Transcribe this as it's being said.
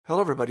Hello,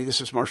 everybody. This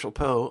is Marshall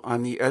Poe.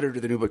 I'm the editor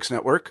of the New Books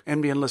Network.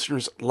 NBN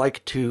listeners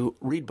like to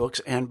read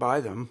books and buy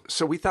them.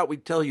 So we thought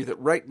we'd tell you that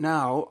right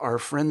now, our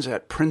friends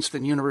at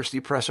Princeton University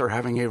Press are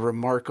having a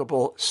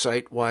remarkable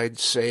site-wide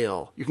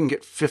sale. You can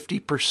get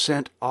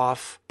 50%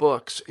 off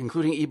books,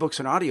 including ebooks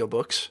and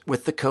audiobooks,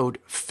 with the code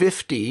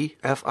 50,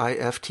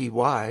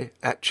 F-I-F-T-Y,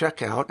 at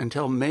checkout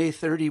until May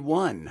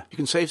 31. You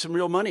can save some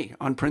real money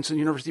on Princeton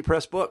University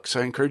Press books.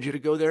 I encourage you to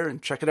go there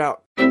and check it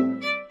out.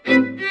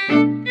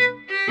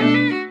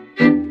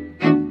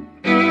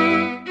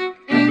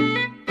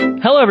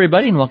 Hello,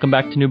 everybody, and welcome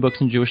back to New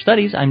Books in Jewish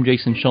Studies. I'm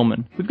Jason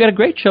Schulman. We've got a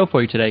great show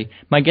for you today.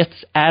 My guest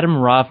is Adam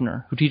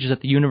Rovner, who teaches at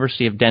the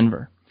University of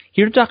Denver.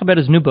 Here to talk about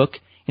his new book,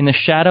 In the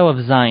Shadow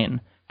of Zion,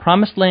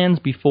 Promised Lands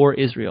Before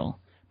Israel,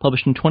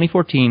 published in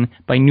 2014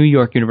 by New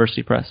York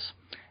University Press.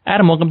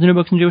 Adam, welcome to New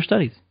Books in Jewish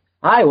Studies.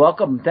 Hi,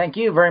 welcome. Thank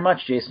you very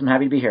much, Jason. I'm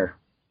happy to be here.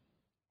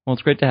 Well,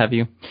 it's great to have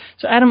you.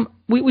 So, Adam,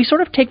 we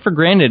sort of take for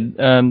granted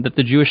that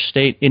the Jewish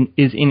state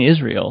is in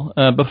Israel.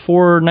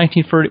 Before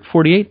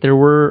 1948, there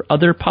were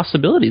other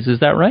possibilities. Is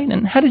that right?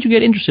 And how did you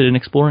get interested in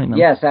exploring them?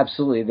 Yes,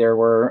 absolutely. There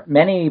were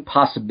many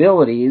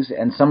possibilities,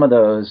 and some of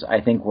those,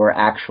 I think, were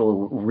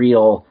actual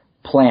real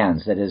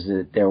plans. That is,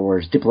 there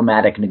was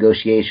diplomatic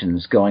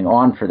negotiations going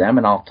on for them,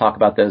 and I'll talk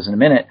about those in a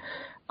minute.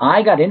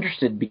 I got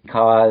interested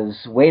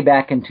because way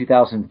back in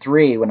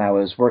 2003, when I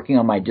was working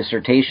on my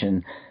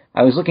dissertation,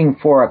 I was looking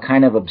for a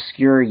kind of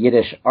obscure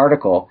Yiddish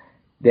article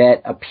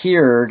that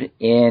appeared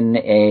in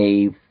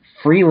a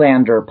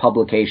Freelander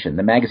publication.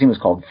 The magazine was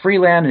called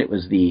Freeland. It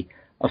was the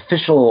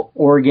official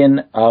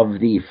organ of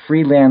the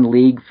Freeland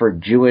League for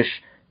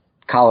Jewish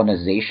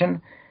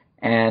Colonization.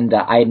 And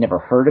I had never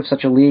heard of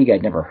such a league.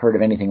 I'd never heard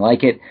of anything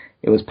like it.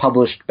 It was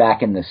published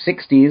back in the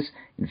 60s.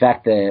 In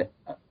fact, the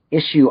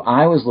issue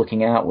I was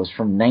looking at was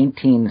from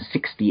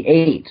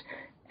 1968.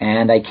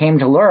 And I came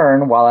to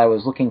learn while I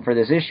was looking for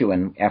this issue,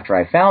 and after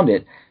I found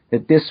it,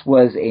 that this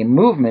was a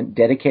movement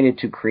dedicated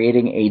to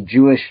creating a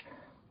Jewish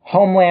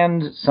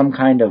homeland, some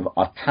kind of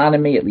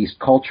autonomy, at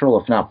least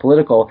cultural, if not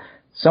political,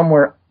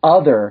 somewhere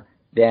other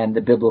than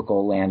the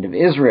biblical land of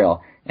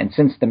Israel. And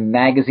since the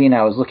magazine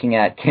I was looking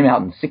at came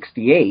out in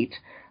 68,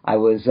 I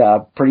was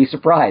pretty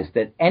surprised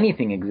that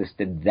anything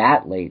existed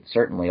that late,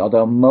 certainly,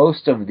 although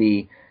most of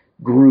the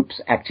group's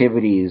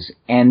activities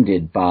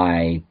ended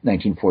by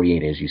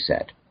 1948, as you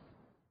said.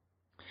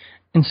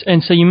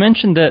 And so you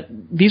mentioned that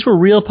these were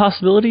real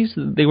possibilities?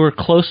 They were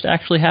close to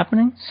actually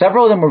happening?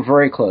 Several of them were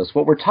very close.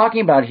 What we're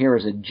talking about here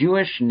is a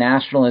Jewish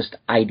nationalist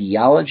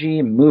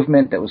ideology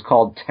movement that was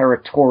called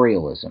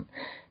territorialism.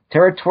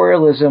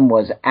 Territorialism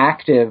was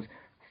active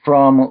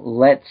from,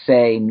 let's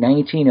say,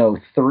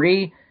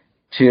 1903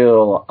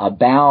 till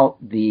about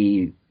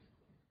the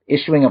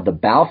issuing of the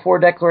Balfour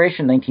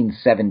Declaration,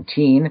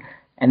 1917,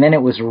 and then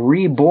it was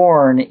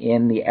reborn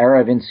in the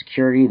era of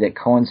insecurity that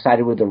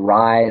coincided with the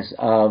rise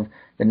of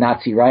the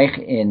Nazi Reich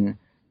in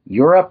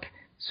Europe.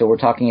 So we're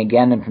talking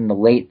again from the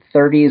late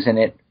 30s, and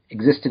it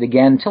existed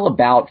again till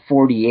about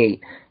 48.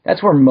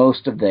 That's where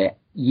most of the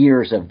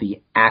years of the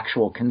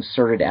actual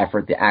concerted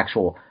effort, the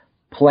actual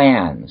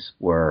plans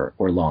were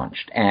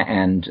launched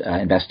and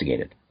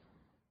investigated.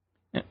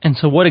 And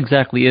so what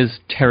exactly is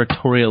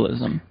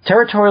territorialism?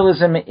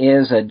 Territorialism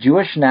is a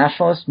Jewish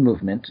nationalist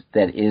movement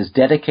that is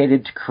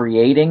dedicated to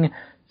creating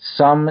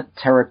some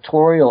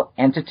territorial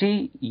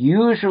entity.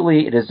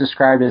 Usually it is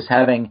described as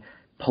having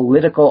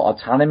political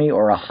autonomy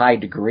or a high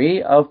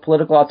degree of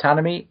political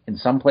autonomy, in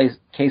some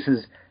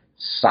cases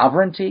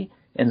sovereignty,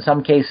 in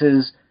some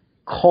cases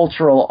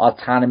cultural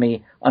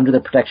autonomy under the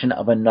protection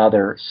of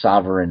another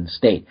sovereign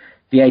state.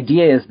 The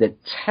idea is that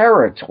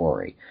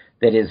territory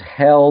that is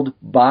held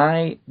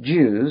by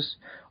Jews,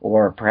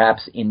 or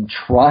perhaps in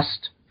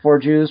trust for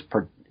Jews,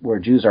 where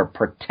Jews are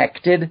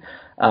protected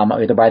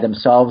either by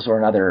themselves or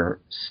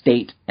another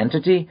state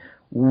entity,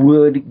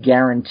 would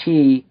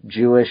guarantee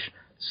Jewish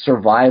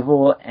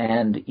survival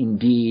and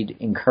indeed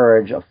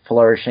encourage a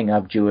flourishing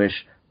of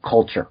Jewish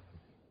culture.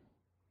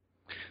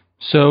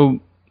 So,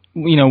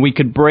 we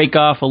could break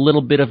off a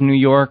little bit of New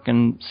York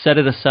and set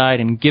it aside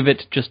and give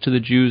it just to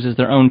the Jews as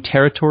their own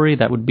territory.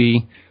 That would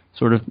be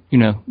sort of,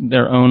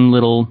 their own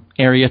little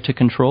area to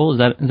control. Is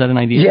that an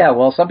idea? Yeah,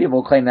 well, some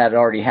people claim that it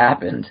already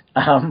happened.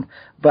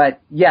 But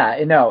yeah,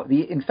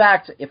 in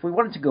fact, if we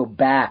wanted to go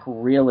back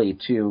really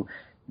to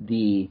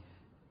the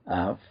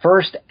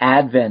first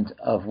advent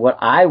of what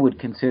I would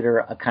consider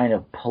a kind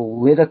of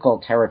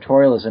political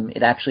territorialism,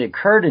 it actually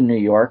occurred in New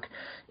York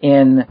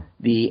in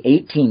the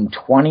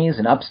 1820s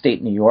in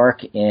upstate New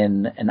York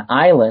on an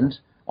island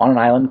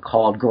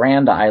called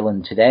Grand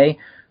Island today,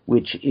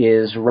 which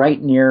is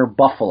right near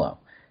Buffalo.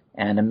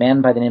 And a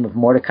man by the name of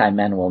Mordecai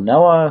Manuel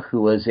Noah,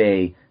 who was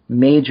a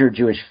major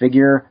Jewish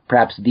figure,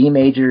 perhaps the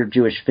major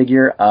Jewish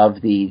figure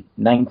of the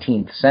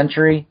 19th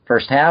century,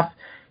 first half,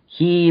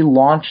 he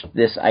launched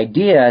this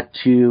idea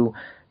to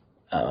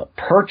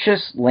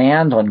purchase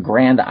land on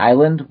Grand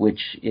Island,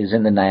 which is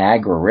in the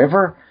Niagara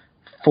River,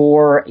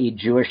 for a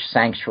Jewish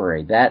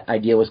sanctuary. That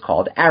idea was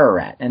called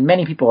Ararat, and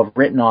many people have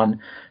written on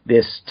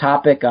this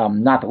topic,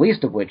 not the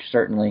least of which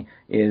certainly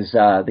is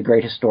the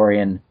great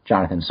historian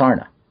Jonathan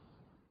Sarna.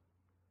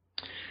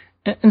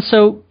 And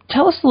so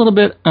tell us a little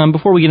bit,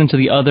 before we get into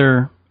the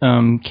other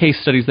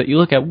case studies that you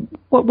look at,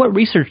 what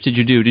research did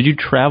you do? Did you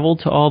travel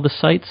to all the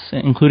sites,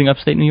 including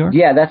upstate New York?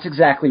 Yeah, that's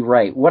exactly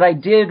right. What I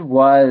did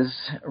was,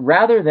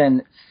 rather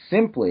than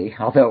simply,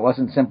 although it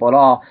wasn't simple at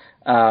all,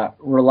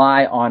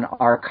 rely on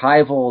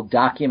archival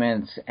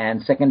documents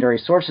and secondary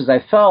sources,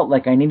 I felt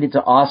like I needed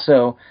to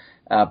also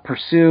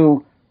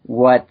pursue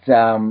what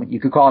you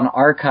could call an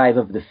archive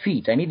of the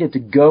feet. I needed to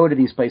go to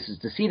these places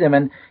to see them,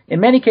 and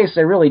in many cases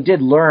I really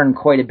did learn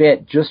quite a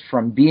bit just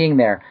from being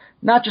there,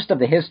 not just of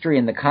the history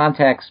and the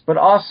context, but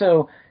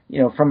also,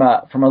 from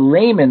a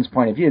layman's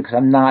point of view, because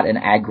I'm not an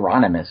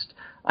agronomist.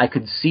 I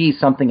could see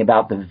something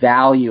about the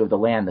value of the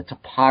land, the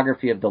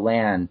topography of the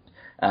land,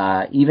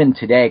 even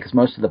today, because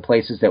most of the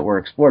places that were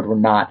explored were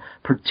not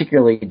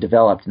particularly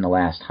developed in the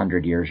last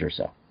 100 years or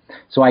so.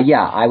 So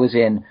I was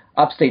in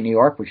upstate New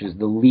York, which is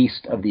the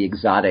least of the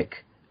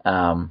exotic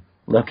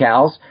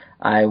locales.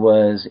 I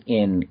was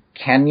in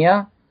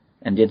Kenya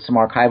and did some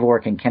archival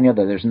work in Kenya,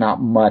 though there's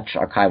not much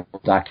archival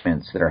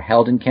documents that are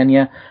held in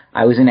Kenya.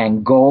 I was in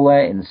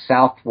Angola in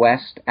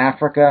southwest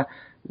Africa,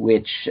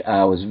 which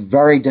was a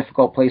very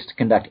difficult place to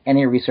conduct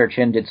any research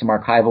in, did some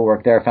archival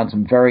work there. I found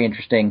some very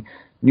interesting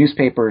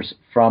newspapers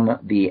from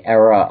the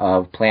era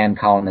of planned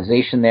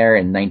colonization there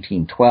in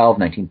 1912,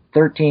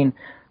 1913.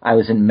 I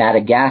was in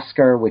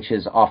Madagascar, which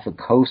is off the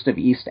coast of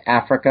East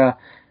Africa.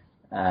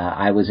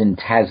 I was in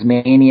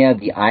Tasmania,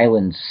 the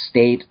island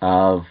state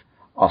of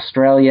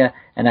Australia,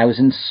 and I was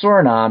in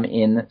Suriname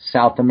in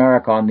South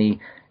America on the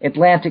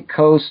Atlantic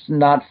coast,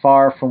 not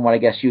far from what I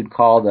guess you'd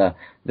call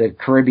the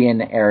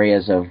Caribbean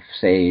areas of,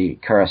 say,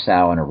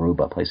 Curacao and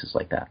Aruba, places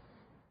like that.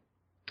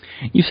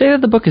 You say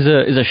that the book is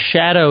a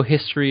shadow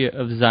history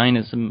of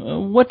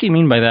Zionism. What do you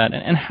mean by that?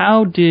 And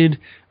how did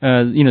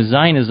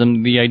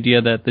Zionism, the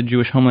idea that the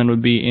Jewish homeland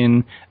would be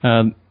in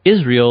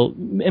Israel,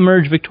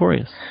 emerge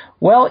victorious?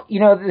 Well,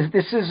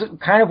 this is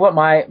kind of what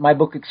my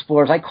book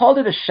explores. I called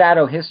it a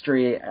shadow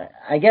history.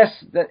 I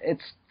guess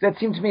that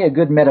seemed to me a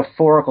good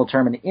metaphorical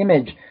term, an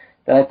image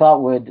that I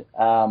thought would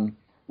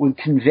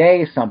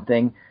convey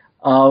something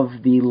of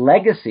the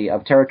legacy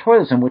of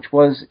territorialism, which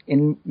was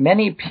in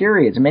many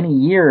periods, many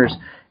years,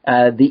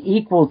 the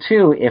equal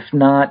to, if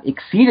not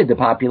exceeded, the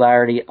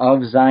popularity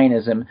of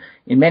Zionism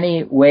in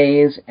many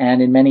ways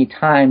and in many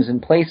times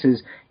and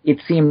places. It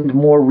seemed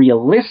more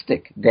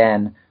realistic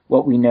than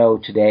what we know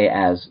today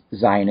as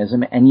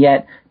Zionism, and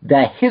yet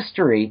the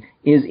history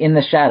is in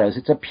the shadows.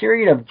 It's a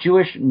period of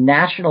Jewish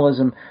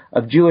nationalism,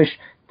 of Jewish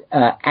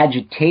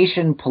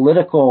agitation,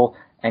 political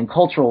and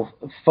cultural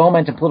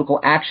foment and political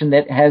action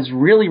that has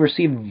really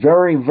received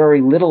very,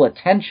 very little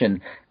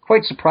attention,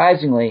 quite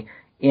surprisingly,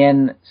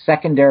 in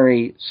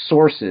secondary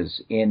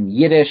sources. In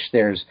Yiddish,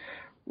 there's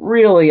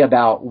really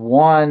about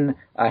one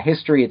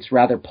history. It's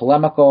rather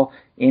polemical.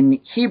 In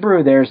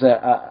Hebrew, there's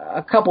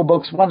a couple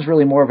books. One's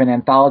really more of an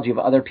anthology of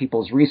other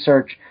people's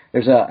research.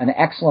 There's an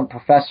excellent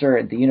professor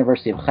at the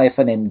University of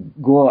Haifa named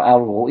Gur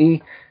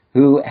Al-Roi,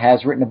 who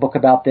has written a book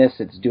about this.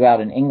 It's due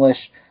out in English.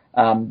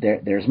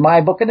 There's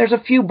my book, and there's a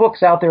few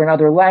books out there in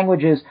other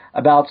languages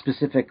about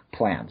specific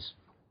plans.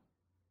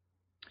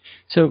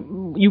 So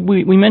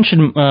we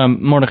mentioned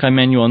Mordechai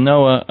Emanuel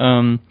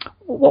Noah.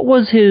 What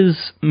was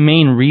his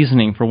main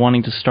reasoning for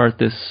wanting to start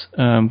this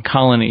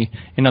colony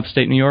in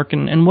upstate New York,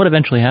 and what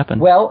eventually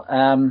happened? Well,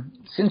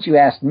 since you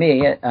asked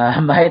me,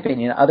 my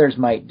opinion, others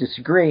might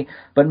disagree,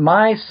 but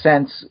my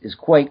sense is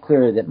quite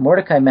clear that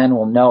Mordechai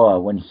Emanuel Noah,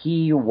 when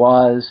he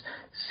was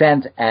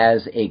sent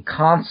as a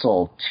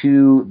consul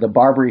to the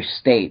Barbary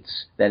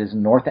States, that is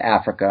North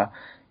Africa,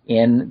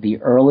 in the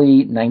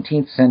early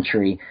 19th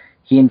century,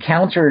 he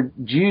encountered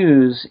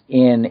Jews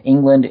in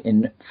England,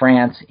 in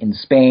France, in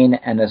Spain,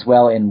 and as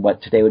well in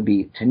what today would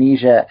be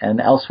Tunisia and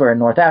elsewhere in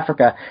North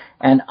Africa,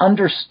 and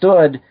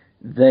understood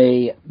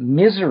the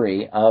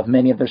misery of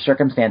many of their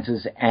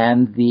circumstances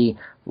and the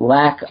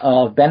lack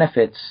of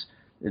benefits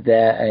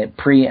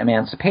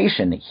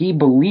pre-emancipation. He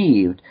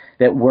believed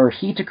that were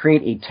he to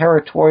create a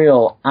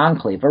territorial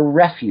enclave, a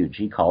refuge,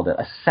 he called it,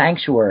 a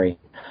sanctuary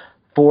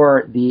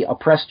for the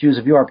oppressed Jews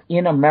of Europe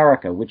in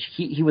America, which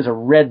he was a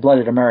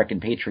red-blooded American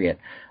patriot.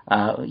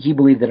 He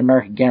believed that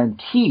America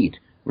guaranteed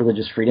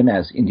religious freedom,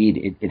 as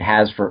indeed it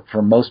has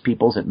for most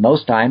peoples at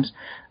most times,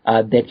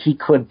 that he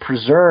could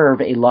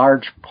preserve a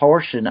large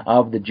portion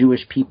of the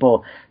Jewish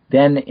people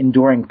then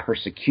enduring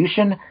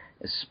persecution,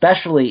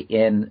 especially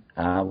in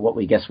what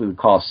we guess we would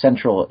call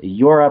Central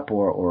Europe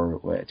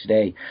or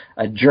today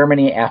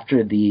Germany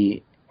after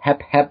the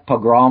Hep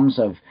pogroms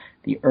of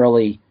the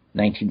early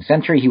 19th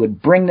century. He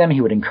would bring them,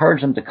 he would encourage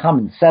them to come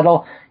and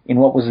settle in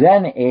what was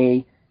then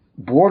a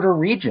border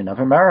region of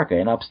America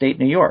in upstate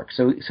New York.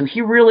 So he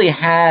really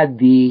had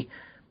the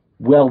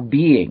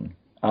well-being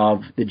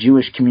of the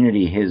Jewish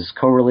community, his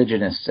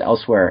co-religionists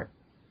elsewhere,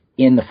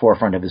 in the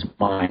forefront of his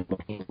mind when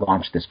he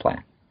launched this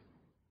plan.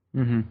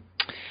 Mm-hmm.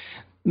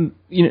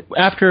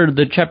 After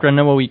the chapter on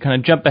Noah, we kind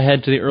of jump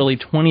ahead to the early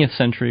 20th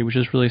century, which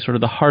is really sort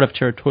of the heart of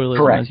territorialism,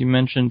 Correct. as you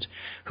mentioned.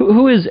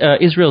 Who is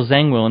Israel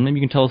Zangwill? And maybe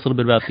you can tell us a little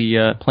bit about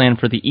the plan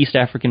for the East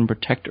African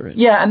Protectorate.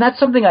 Yeah, and that's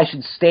something I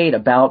should state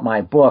about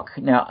my book.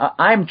 Now,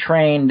 I'm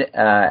trained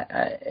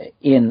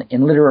in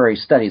literary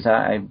studies.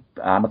 I'm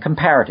a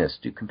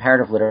comparatist, do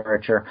comparative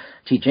literature,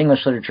 teach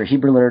English literature,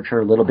 Hebrew literature,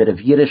 a little bit of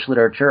Yiddish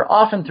literature,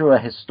 often through a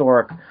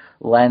historic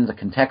lens, a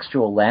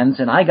contextual lens.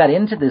 And I got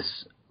into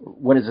this,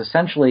 what is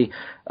essentially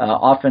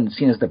often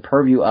seen as the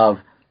purview of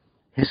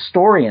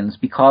historians,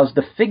 because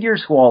the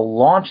figures who all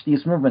launched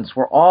these movements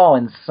were all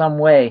in some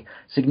way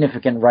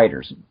significant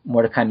writers.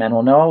 Mordecai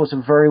Manuel Noah was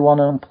a very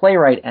well-known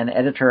playwright and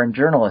editor and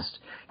journalist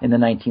in the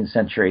 19th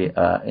century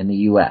in the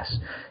U.S.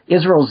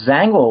 Israel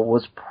Zangwill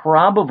was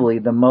probably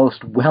the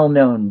most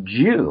well-known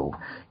Jew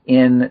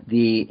in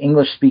the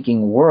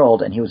English-speaking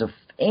world, and he was a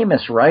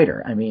famous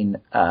writer. I mean,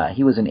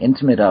 he was an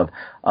intimate of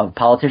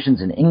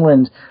politicians in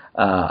England,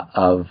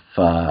 of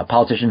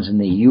politicians in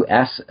the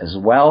U.S. as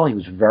well. He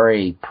was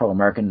very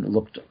pro-American,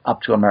 looked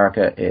up to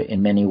America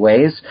in many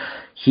ways.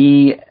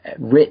 He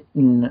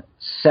written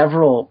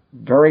several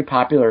very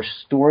popular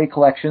story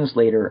collections,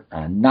 later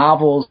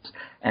novels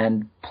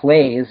and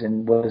plays,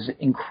 and was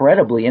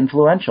incredibly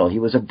influential. He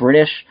was a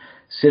British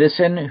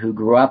citizen who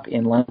grew up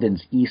in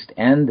London's East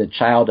End, the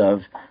child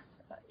of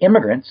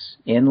immigrants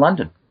in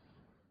London.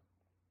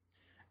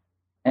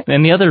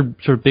 And the other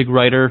sort of big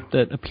writer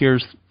that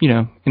appears,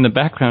 in the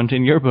background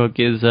in your book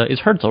is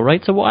Herzl,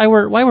 right? So why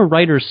were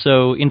writers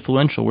so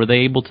influential? Were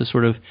they able to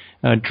sort of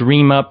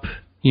dream up,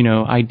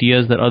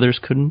 ideas that others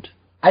couldn't?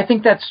 I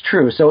think that's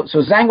true. So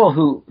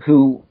Zangwill,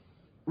 who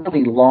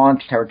really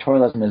launched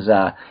territorialism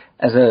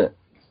as a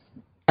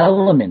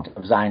element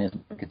of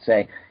Zionism, you could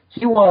say,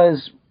 he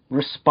was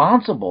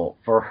responsible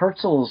for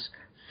Herzl's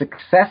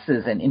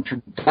successes and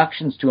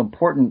introductions to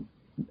important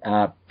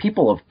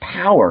people of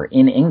power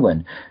in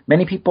England.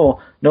 Many people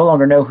no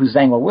longer know who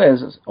Zangwill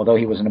was, although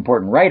he was an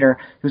important writer.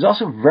 He was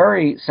also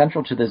very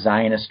central to the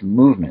Zionist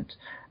movement.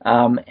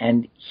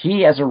 And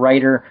he, as a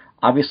writer,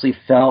 obviously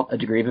felt a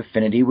degree of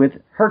affinity with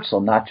Herzl,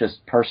 not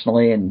just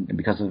personally and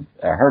because of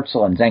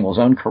Herzl and Zangwill's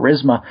own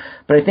charisma,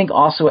 but I think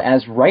also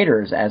as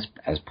writers, as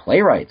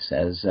playwrights,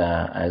 as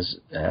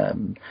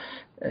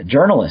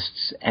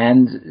journalists.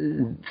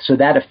 And so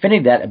that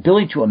affinity, that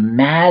ability to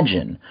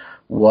imagine,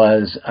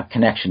 was a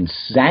connection.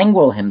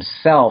 Zangwill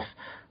himself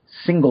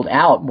singled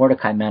out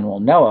Mordecai Manuel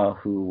Noah,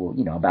 who,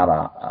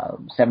 about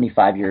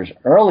 75 years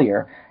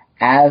earlier,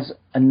 as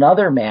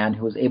another man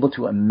who was able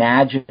to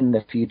imagine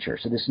the future.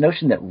 So this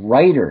notion that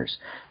writers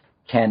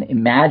can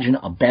imagine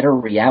a better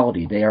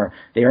reality, they are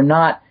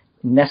not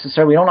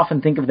necessarily, we don't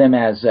often think of them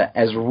as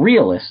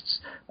realists,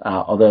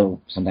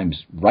 although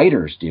sometimes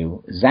writers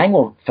do.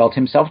 Zangwill felt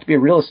himself to be a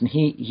realist, and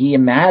he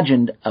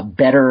imagined a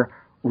better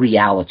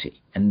reality,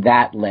 and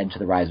that led to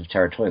the rise of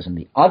territorialism.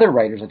 The other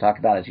writers I talk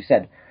about, as you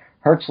said,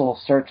 Herzl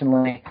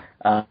certainly,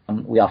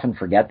 we often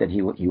forget that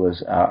he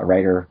was a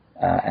writer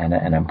and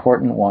an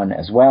important one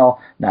as well,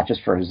 not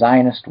just for his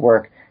Zionist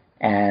work.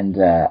 And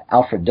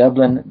Alfred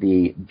Döblin,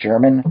 the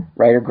German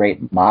writer,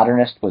 great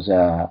modernist, was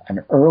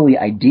an early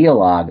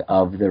ideologue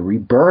of the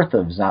rebirth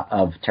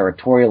of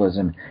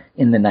territorialism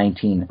in the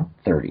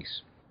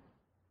 1930s.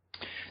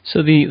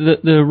 So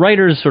the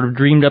writers sort of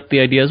dreamed up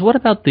the ideas. What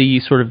about the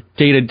sort of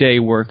day-to-day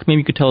work? Maybe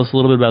you could tell us a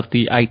little bit about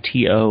the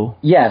ITO.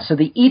 Yeah, so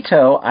the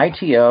ITO,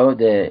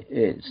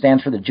 it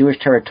stands for the Jewish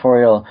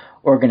Territorial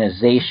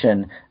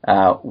Organization.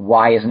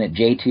 Why isn't it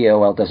JTO?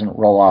 Well, it doesn't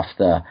roll off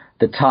the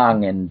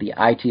tongue, and the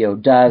ITO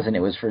does, and it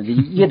was for the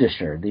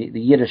Yiddischer, the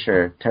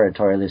Yiddischer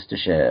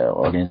Territorialistische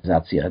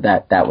Organisation.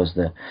 That was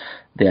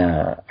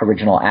the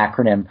original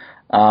acronym.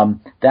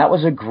 That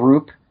was a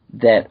group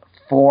that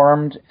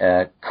formed,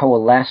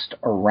 coalesced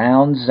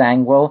around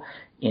Zangwill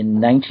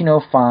in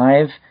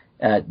 1905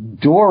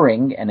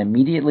 during and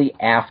immediately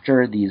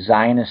after the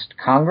Zionist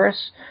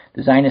Congress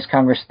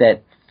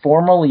that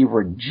formally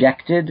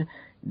rejected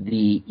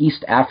the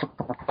East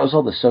Africa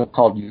proposal, the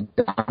so-called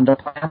Uganda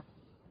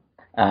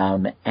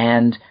plan,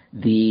 and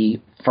the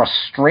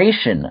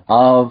frustration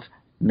of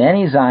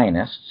many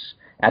Zionists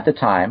at the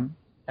time,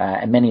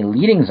 and many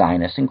leading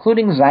Zionists,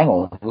 including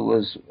Zangwill, who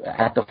was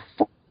at the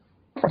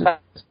forefront.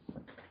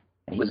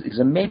 He's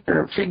a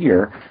major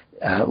figure,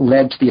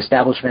 led to the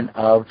establishment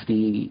of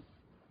the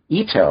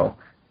ITO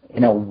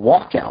in a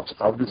walkout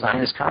of the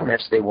Zionist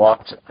Congress. They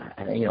walked,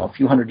 a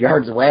few hundred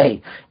yards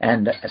away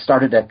and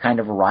started a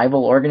kind of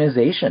rival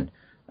organization.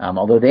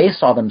 Although they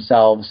saw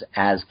themselves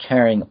as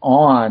carrying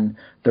on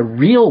the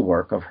real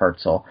work of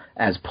Herzl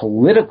as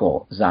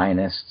political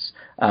Zionists,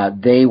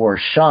 they were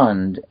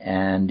shunned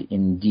and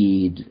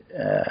indeed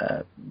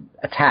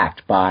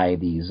attacked by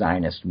the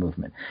Zionist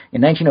movement.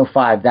 In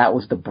 1905, that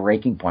was the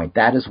breaking point.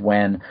 That is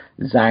when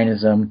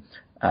Zionism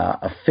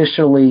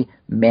officially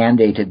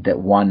mandated that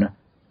one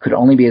could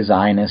only be a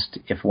Zionist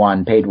if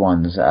one paid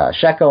one's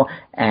shekel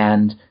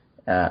and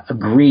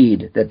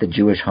agreed that the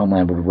Jewish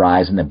homeland would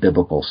rise in the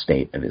biblical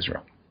state of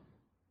Israel.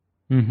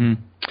 Mm-hmm.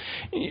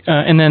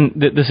 And then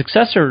the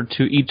successor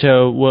to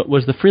Ito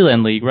was the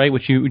Freeland League, right,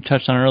 which you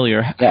touched on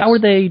earlier. Yes. How were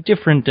they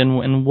different,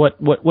 and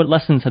what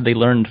lessons had they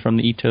learned from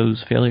the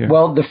Ito's failure?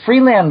 Well, the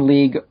Freeland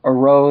League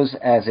arose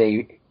as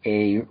I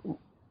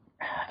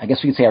guess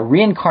we could say, a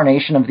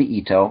reincarnation of the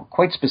Ito,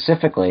 quite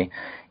specifically,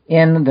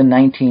 in the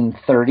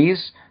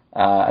 1930s.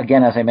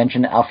 Again, as I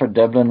mentioned, Alfred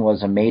Döblin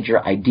was a major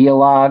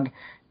ideologue.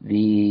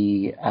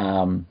 The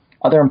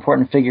other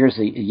important figures,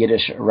 the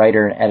Yiddish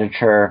writer and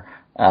editor,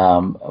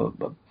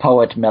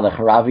 poet Melech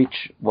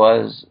Haravich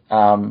was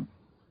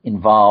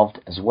involved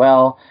as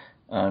well,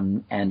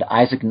 and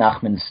Isaac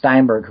Nachman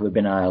Steinberg, who had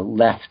been a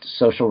left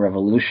social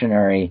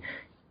revolutionary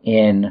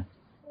in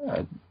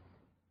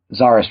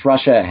Tsarist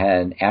Russia,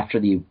 had, after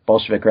the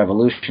Bolshevik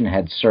Revolution,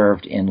 had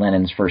served in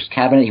Lenin's first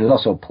cabinet. He was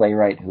also a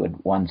playwright who had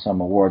won some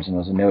awards and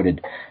was a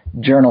noted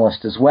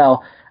journalist as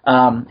well,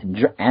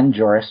 and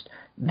jurist.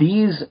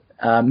 These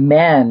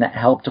men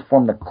helped to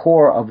form the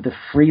core of the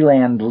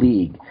Freeland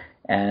League,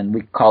 and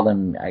we call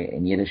them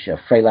in Yiddish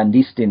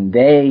Freilandisten.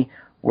 They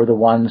were the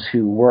ones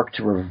who worked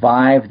to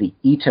revive the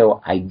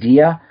Ito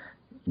idea.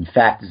 In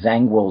fact,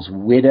 Zangwill's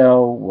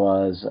widow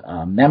was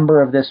a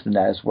member of this, and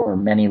as were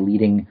many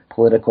leading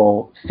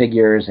political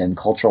figures and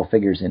cultural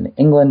figures in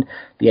England.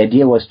 The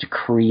idea was to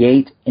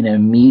create an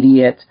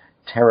immediate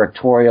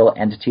territorial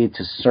entity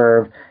to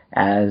serve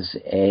as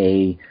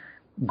a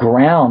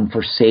ground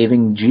for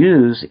saving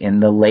Jews in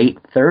the late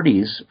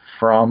 30s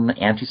from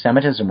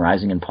anti-Semitism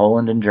rising in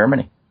Poland and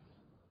Germany.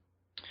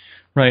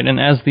 Right, and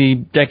as the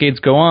decades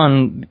go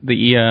on,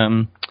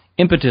 the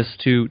impetus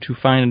to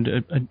find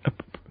a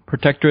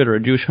protectorate or a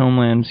Jewish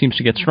homeland seems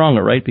to get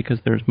stronger, right? Because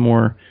there's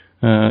more,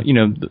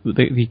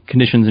 the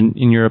conditions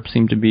in Europe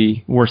seem to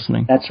be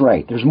worsening. That's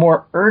right. There's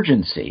more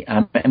urgency.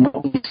 And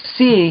what we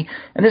see,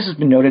 and this has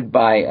been noted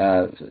by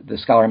the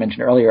scholar I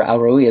mentioned earlier,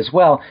 Al-Rawi as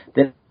well,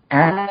 that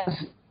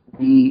as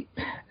the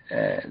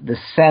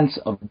sense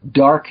of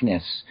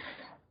darkness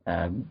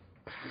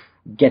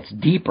gets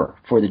deeper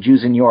for the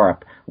Jews in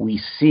Europe,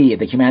 we see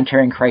the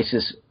humanitarian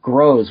crisis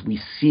grows.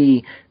 We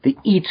see the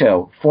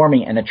Ito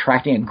forming and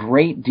attracting a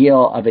great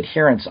deal of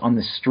adherents on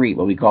the street,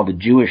 what we call the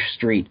Jewish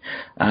street.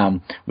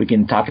 We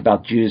can talk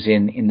about Jews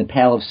in the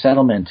Pale of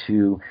Settlement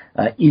who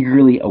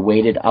eagerly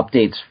awaited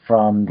updates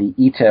from the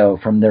Ito,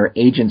 from their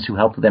agents who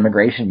helped with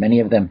immigration.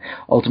 Many of them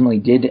ultimately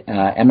did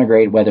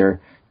emigrate,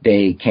 whether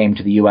they came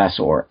to the U.S.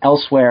 or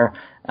elsewhere.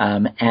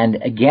 And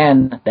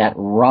again, that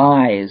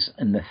rise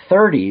in the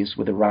 30s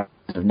with the rise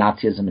of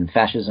Nazism and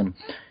fascism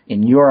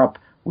in Europe,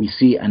 we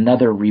see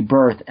another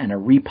rebirth and a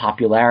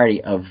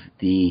repopularity of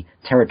the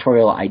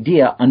territorial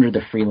idea under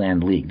the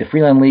Freeland League. The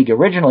Freeland League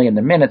originally, in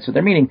the minutes of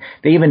their meeting,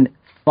 they even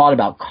thought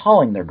about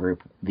calling their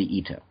group the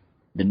Ito,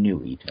 the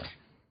new Ito.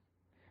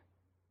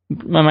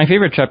 My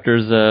favorite chapter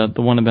is the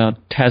one about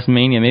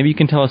Tasmania. Maybe you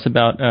can tell us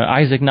about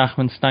Isaac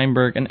Nachman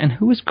Steinberg and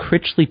who is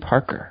Critchley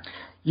Parker?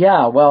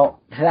 Yeah, well,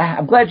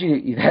 I'm glad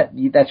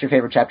that's your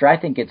favorite chapter. I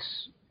think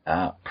it's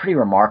a pretty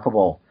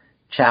remarkable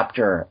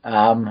chapter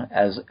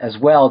as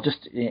well,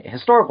 just a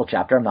historical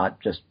chapter. I'm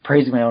not just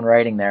praising my own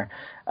writing there.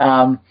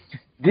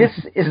 This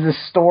is the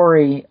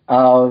story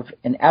of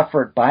an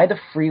effort by the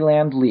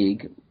Freeland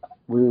League,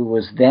 who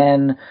was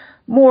then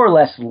more or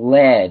less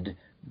led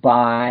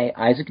by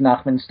Isaac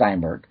Nachman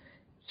Steinberg.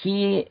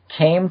 He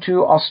came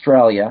to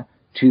Australia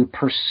to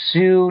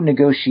pursue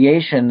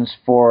negotiations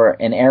for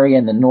an area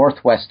in the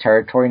Northwest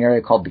Territory, an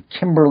area called the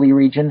Kimberley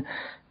region,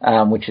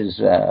 which is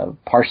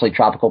partially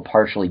tropical,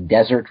 partially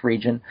desert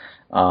region,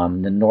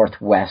 the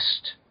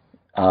northwest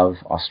of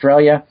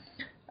Australia.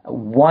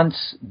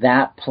 Once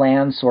that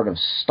plan sort of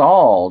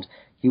stalled,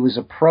 he was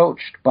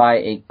approached by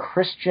a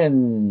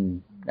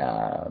Christian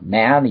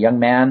a young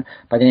man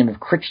by the name of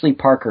Critchley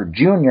Parker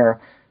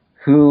Jr.,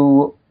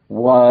 who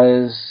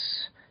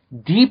was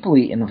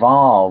deeply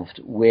involved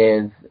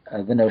with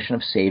the notion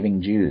of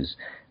saving Jews.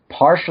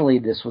 Partially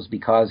this was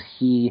because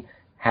he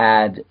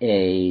had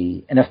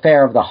an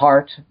affair of the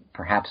heart,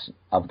 perhaps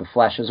of the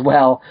flesh as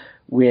well,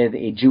 with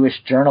a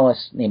Jewish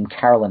journalist named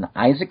Carolyn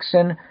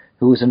Isaacson,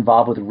 who was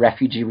involved with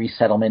refugee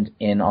resettlement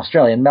in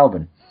Australia, in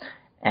Melbourne.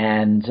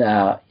 And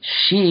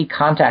she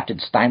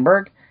contacted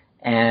Steinberg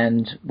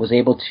and was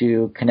able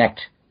to connect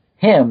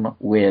him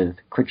with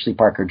Critchley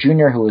Parker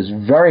Jr., who was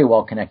very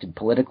well connected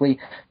politically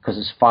because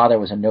his father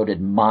was a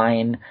noted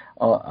mining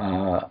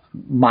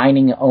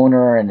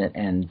owner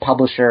and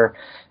publisher.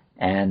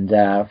 And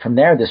from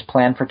there, this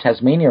plan for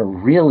Tasmania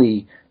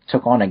really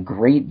took on a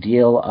great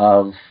deal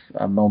of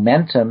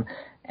momentum.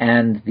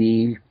 And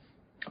the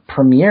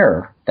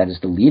premier, that is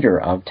the leader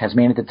of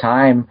Tasmania at the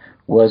time,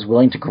 was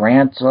willing to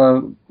grant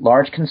a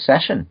large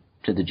concession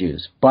to the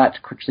Jews. But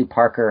Critchley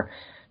Parker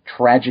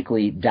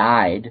tragically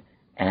died.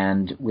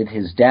 And with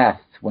his death,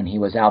 when he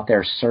was out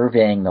there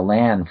surveying the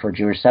land for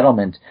Jewish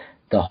settlement,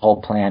 the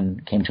whole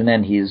plan came to an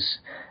end. He's,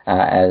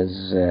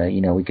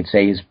 we could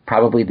say he's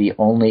probably the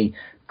only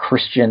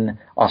Christian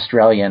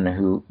Australian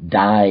who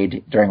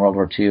died during World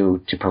War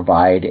II to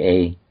provide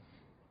a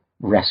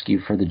rescue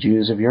for the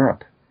Jews of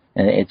Europe.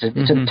 And it's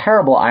a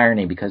terrible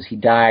irony because he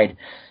died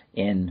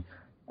in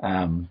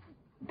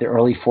the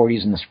early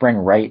 40s in the spring,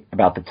 right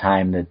about the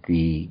time that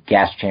the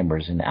gas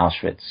chambers in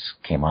Auschwitz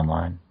came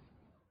online.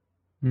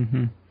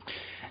 Mm-hmm.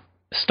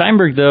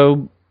 Steinberg,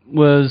 though,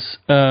 was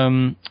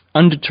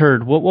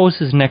undeterred. What was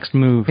his next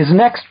move? His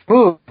next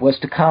move was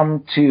to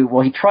come to,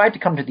 well, he tried to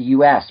come to the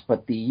U.S.,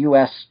 but the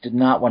U.S. did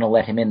not want to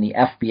let him in. The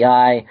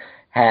FBI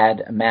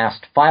had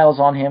amassed files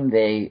on him.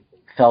 They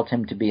felt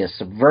him to be a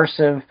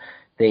subversive.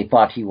 They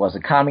thought he was a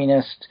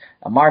communist,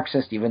 a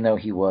Marxist, even though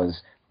he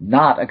was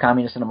not a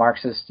communist and a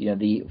Marxist. You know,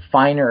 the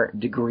finer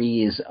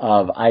degrees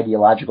of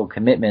ideological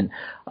commitment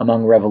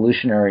among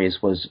revolutionaries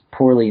was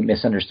poorly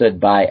misunderstood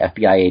by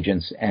FBI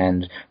agents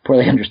and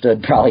poorly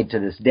understood probably to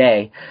this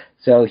day.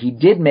 So he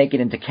did make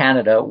it into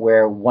Canada,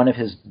 where one of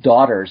his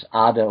daughters,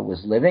 Ada,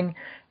 was living,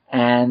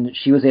 and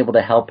she was able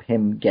to help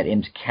him get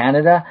into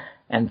Canada.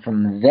 And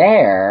from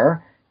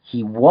there,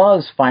 he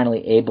was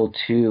finally able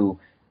to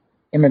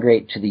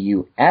immigrate to the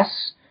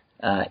U.S.,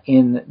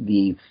 in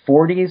the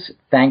 40s,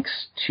 thanks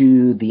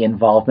to the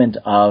involvement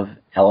of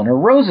Eleanor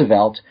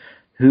Roosevelt,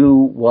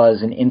 who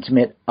was an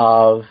intimate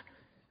of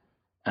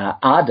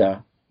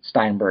Ada,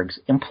 Steinberg's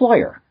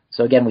employer.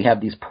 So again, we have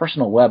these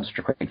personal webs which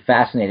are quite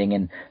fascinating,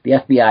 and the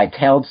FBI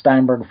tailed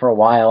Steinberg for a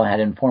while and had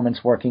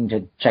informants working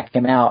to check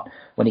him out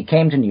when he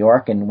came to New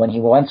York. And when he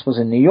once was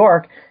in New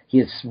York, he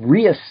has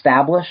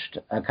reestablished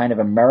a kind of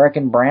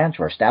American branch,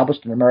 or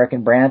established an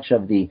American branch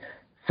of the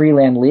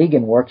Freeland League,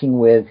 and working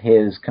with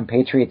his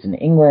compatriots in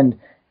England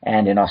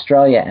and in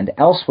Australia and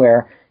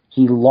elsewhere,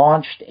 he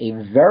launched a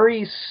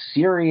very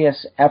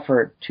serious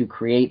effort to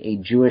create a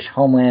Jewish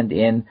homeland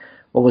in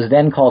what was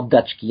then called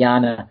Dutch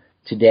Guiana,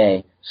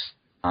 today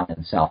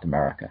in South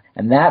America.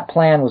 And that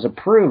plan was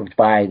approved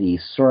by the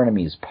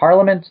Surinamese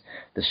parliament,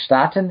 the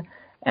Staten,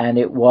 and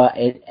it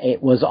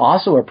was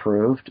also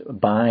approved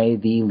by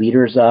the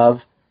leaders of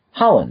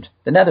Holland,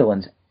 the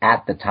Netherlands,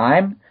 at the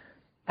time.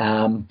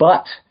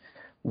 But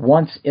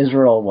once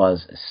Israel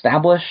was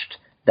established,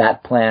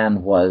 that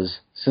plan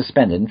was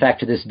suspended. In fact,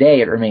 to this day,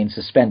 it remains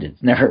suspended.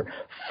 It's never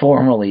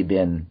formally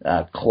been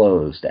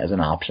closed as an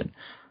option.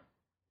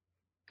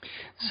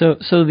 So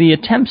the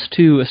attempts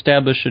to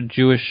establish a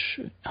Jewish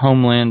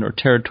homeland or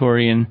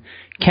territory in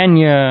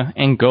Kenya,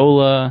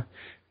 Angola,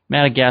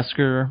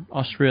 Madagascar,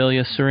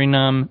 Australia,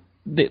 Suriname,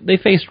 they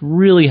faced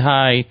really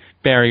high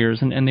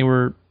barriers, and they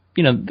were,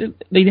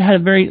 they had a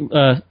very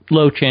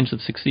low chance of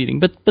succeeding.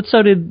 But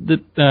so did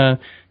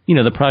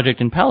the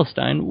project in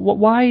Palestine.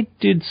 Why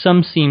did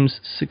some seams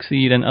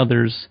succeed and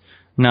others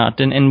not?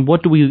 And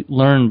what do we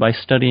learn by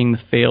studying the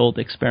failed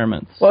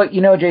experiments? Well,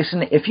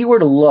 Jason, if you were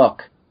to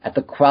look at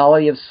the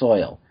quality of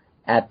soil,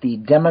 at the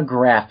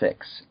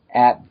demographics,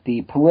 at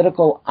the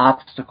political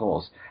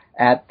obstacles,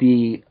 at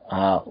the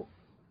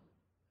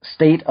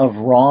state of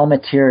raw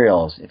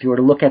materials, if you were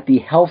to look at the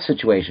health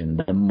situation,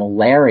 the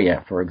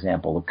malaria, for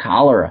example, the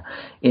cholera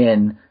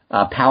in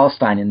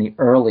Palestine in the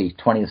early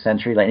 20th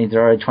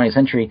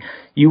century,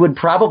 you would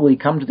probably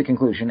come to the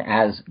conclusion,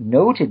 as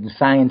noted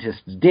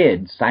scientists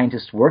did,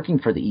 scientists working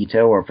for the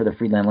ITO or for the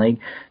Freeland League,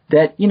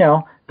 that,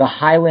 the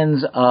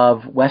highlands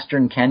of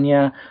western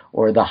Kenya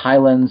or the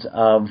highlands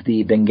of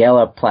the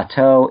Benguela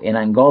Plateau in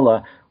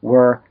Angola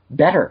were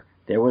better.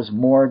 There was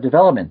more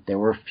development. There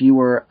were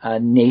fewer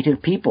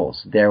native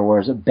peoples. There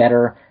was a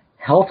better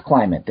health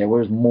climate. There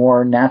was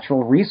more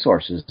natural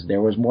resources.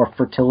 There was more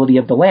fertility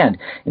of the land.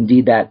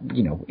 Indeed, that,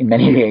 in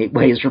many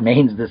ways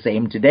remains the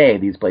same today.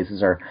 These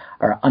places are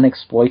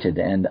unexploited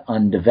and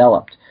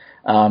undeveloped.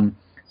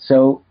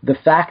 So the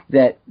fact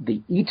that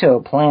the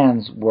ITO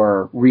plans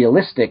were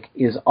realistic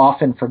is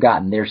often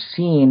forgotten. They're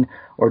seen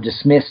or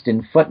dismissed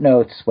in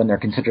footnotes, when they're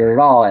considered at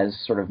all, as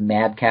sort of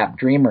madcap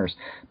dreamers.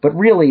 But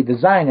really, the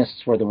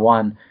Zionists were the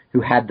one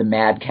who had the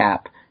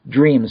madcap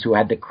dreams, who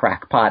had the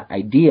crackpot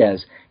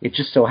ideas. It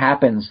just so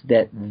happens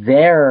that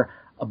their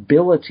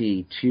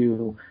ability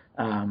to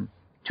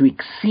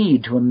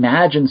exceed, to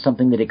imagine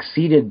something that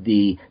exceeded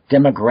the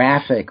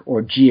demographic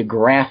or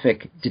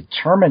geographic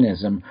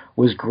determinism,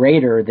 was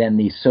greater than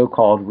the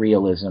so-called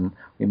realism,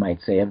 we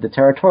might say, of the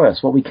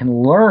territorialists. What we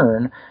can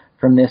learn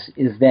from this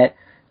is that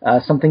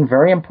something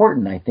very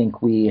important. I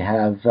think we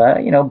have,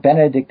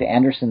 Benedict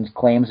Anderson's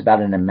claims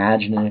about an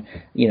imaginary,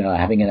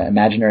 having an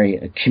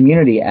imaginary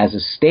community as a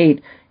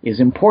state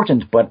is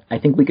important, but I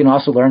think we can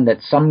also learn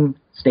that some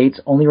states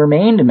only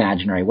remained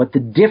imaginary. What the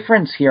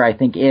difference here, I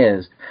think,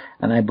 is,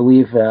 and I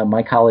believe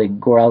my colleague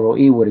Goral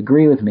Roi would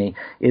agree with me,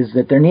 is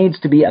that there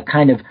needs to be a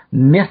kind of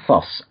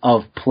mythos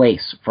of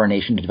place for a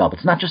nation to develop.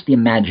 It's not just the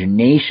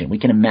imagination. We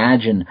can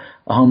imagine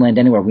a homeland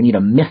anywhere. We need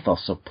a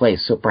mythos of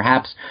place. So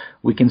perhaps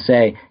we can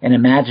say an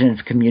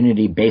imaginative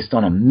community based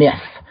on a myth,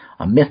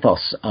 a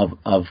mythos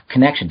of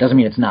connection. Doesn't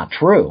mean it's not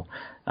true.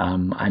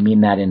 I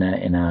mean that in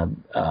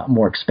a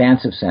more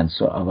expansive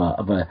sense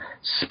of a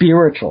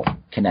spiritual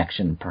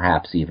connection,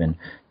 perhaps even,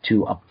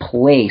 to a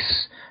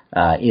place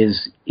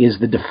is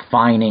the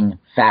defining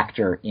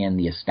factor in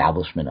the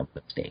establishment of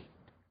the state.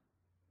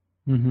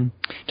 Mm-hmm.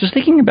 Just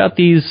thinking about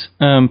these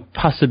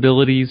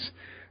possibilities,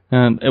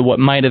 what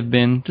might have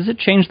been. Does it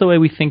change the way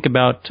we think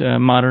about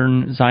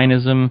modern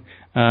Zionism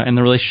and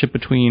the relationship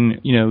between,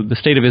 the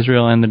state of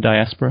Israel and the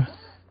diaspora?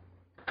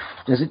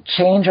 Does it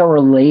change our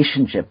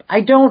relationship?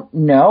 I don't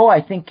know.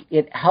 I think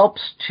it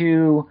helps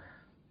to,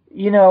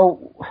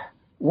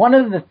 one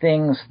of the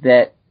things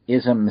that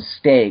is a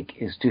mistake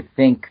is to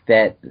think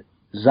that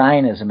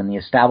Zionism and the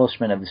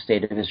establishment of the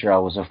State of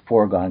Israel was a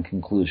foregone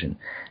conclusion.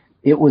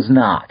 It was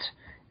not.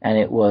 And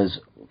it was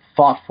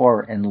fought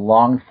for and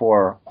longed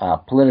for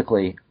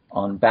politically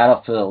on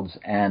battlefields,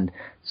 and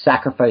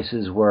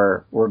sacrifices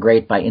were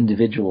great by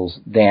individuals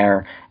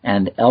there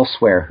and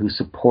elsewhere who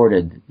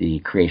supported the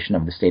creation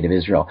of the State of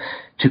Israel.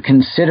 To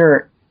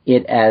consider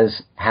it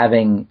as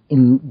having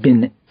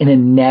been an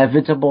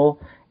inevitable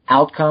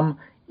outcome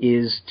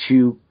is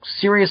to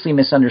seriously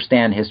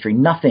misunderstand history.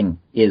 Nothing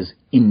is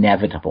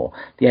inevitable.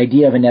 The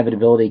idea of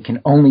inevitability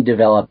can only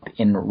develop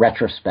in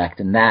retrospect,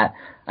 and that,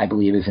 I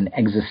believe, is an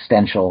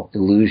existential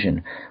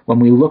illusion. When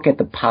we look at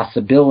the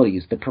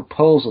possibilities, the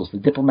proposals, the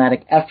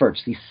diplomatic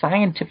efforts, the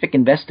scientific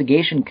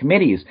investigation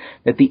committees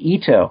that the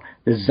ITO,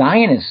 the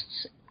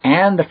Zionists,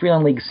 and the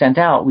Freeland League sent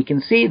out, we can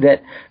see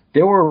that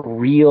there were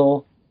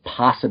real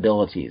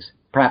possibilities,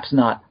 perhaps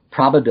not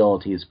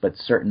probabilities, but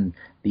certain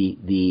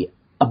the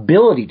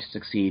ability to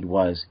succeed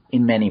was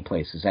in many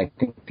places. I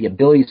think the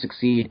ability to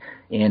succeed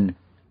in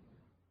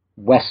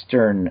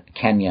Western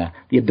Kenya,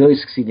 the ability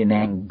to succeed in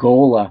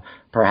Angola,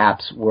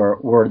 perhaps,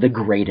 were the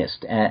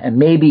greatest. And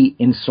maybe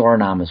in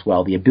Suriname as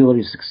well, the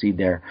ability to succeed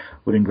there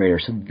would have been greater.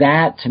 So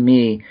that, to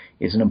me,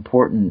 is an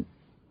important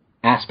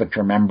aspect to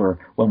remember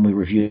when we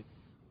review.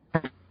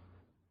 I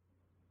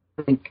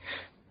think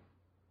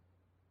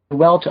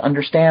well to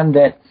understand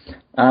that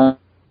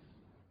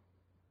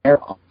there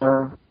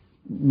are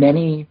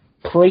many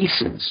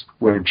places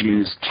where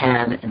Jews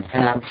can and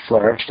have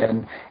flourished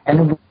and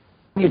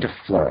continue to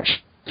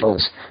flourish. It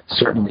was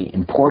certainly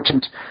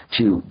important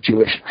to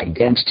Jewish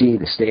identity.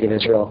 The State of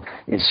Israel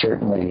is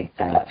certainly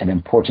an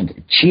important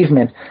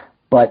achievement,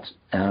 but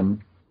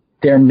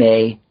there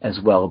may as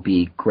well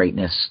be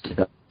greatness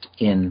developed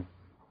in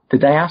the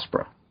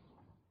diaspora.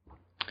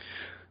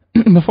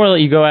 Before I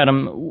let you go,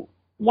 Adam,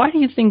 why do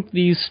you think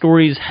these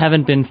stories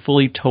haven't been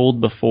fully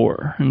told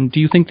before? And do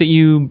you think that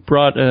you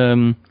brought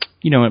a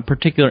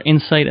particular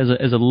insight as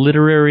a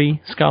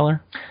literary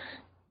scholar?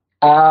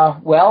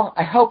 Well,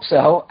 I hope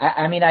so.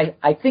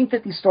 I think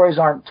that these stories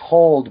aren't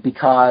told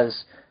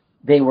because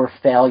they were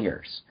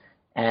failures.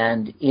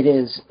 And it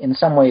is, in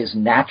some ways,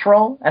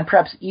 natural and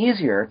perhaps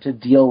easier to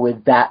deal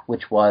with that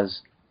which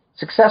was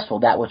successful,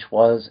 that which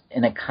was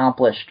an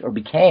accomplished or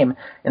became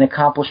an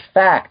accomplished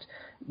fact.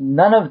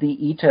 None of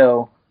the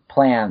ITO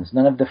plans,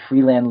 none of the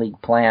Freeland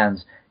League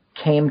plans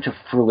came to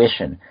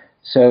fruition.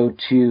 So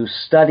to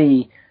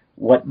study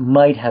what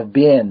might have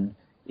been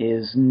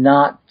is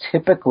not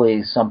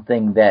typically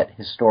something that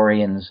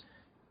historians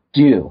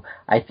do.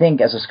 I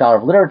think as a scholar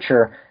of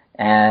literature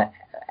and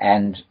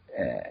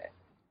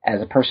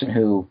as a person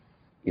who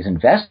is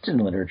invested in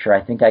literature,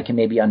 I think I can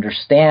maybe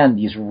understand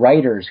these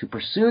writers who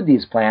pursued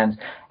these plans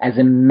as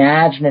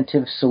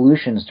imaginative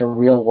solutions to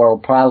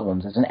real-world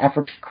problems, as an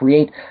effort to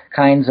create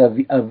kinds of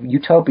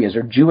utopias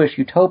or Jewish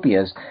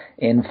utopias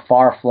in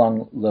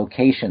far-flung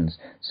locations,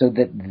 so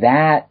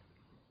that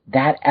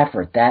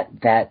effort,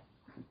 that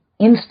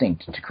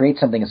instinct to create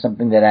something is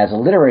something that as a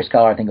literary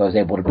scholar I think I was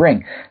able to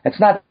bring. That's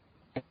not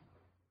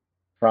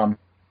from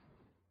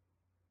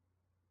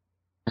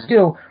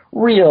do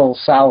real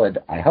solid,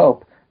 I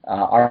hope,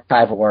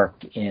 archival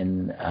work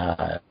in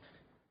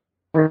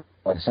the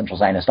Central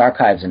Zionist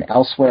Archives and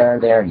elsewhere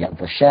there, in Yad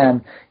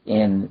Vashem,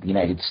 in the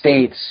United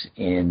States,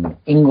 in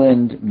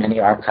England, many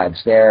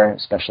archives there,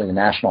 especially the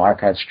National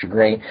Archives, which are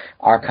great,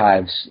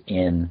 archives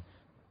in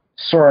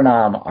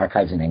Suriname,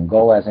 archives in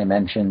Angola, as I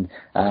mentioned,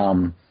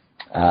 some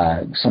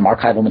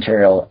archival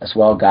material as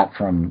well got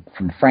from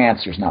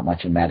France. There's not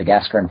much in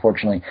Madagascar,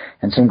 unfortunately,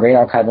 and some great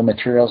archival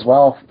material as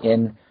well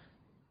in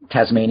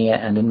Tasmania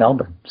and in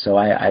Melbourne. So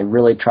I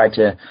really tried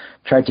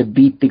to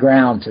beat the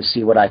ground to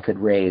see what I could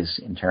raise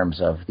in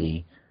terms of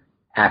the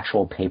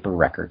actual paper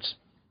records.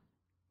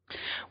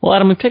 Well,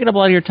 Adam, we've taken up a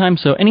lot of your time,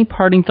 so any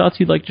parting thoughts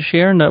you'd like to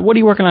share, and what are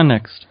you working on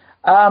next?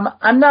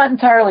 I'm not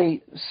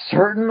entirely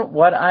certain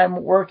what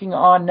I'm working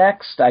on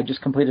next. I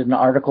just completed an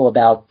article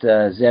about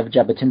Zev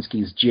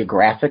Jabotinsky's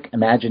geographic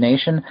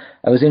imagination.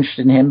 I was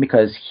interested in him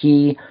because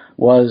he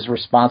was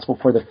responsible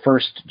for the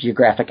first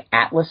geographic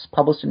atlas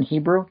published in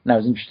Hebrew, and I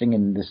was interested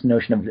in this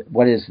notion of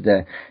what is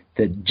the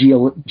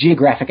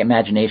geographic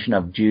imagination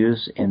of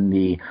Jews in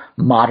the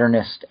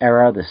modernist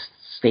era, the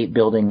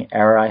state-building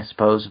era, I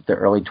suppose, of the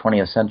early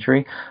 20th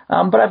century.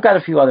 But I've got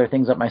a few other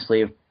things up my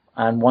sleeve.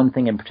 And one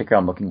thing in particular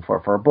I'm looking for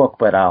a book,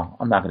 but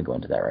I'm not going to go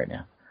into that right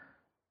now.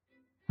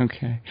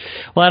 Okay.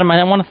 Well, Adam,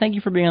 I want to thank you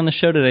for being on the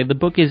show today. The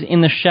book is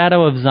In the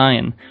Shadow of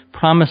Zion,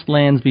 Promised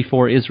Lands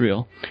Before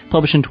Israel,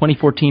 published in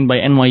 2014 by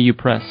NYU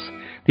Press.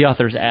 The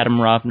author is Adam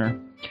Rovner.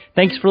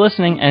 Thanks for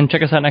listening, and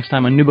check us out next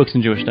time on New Books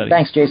in Jewish Studies.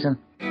 Thanks, Jason.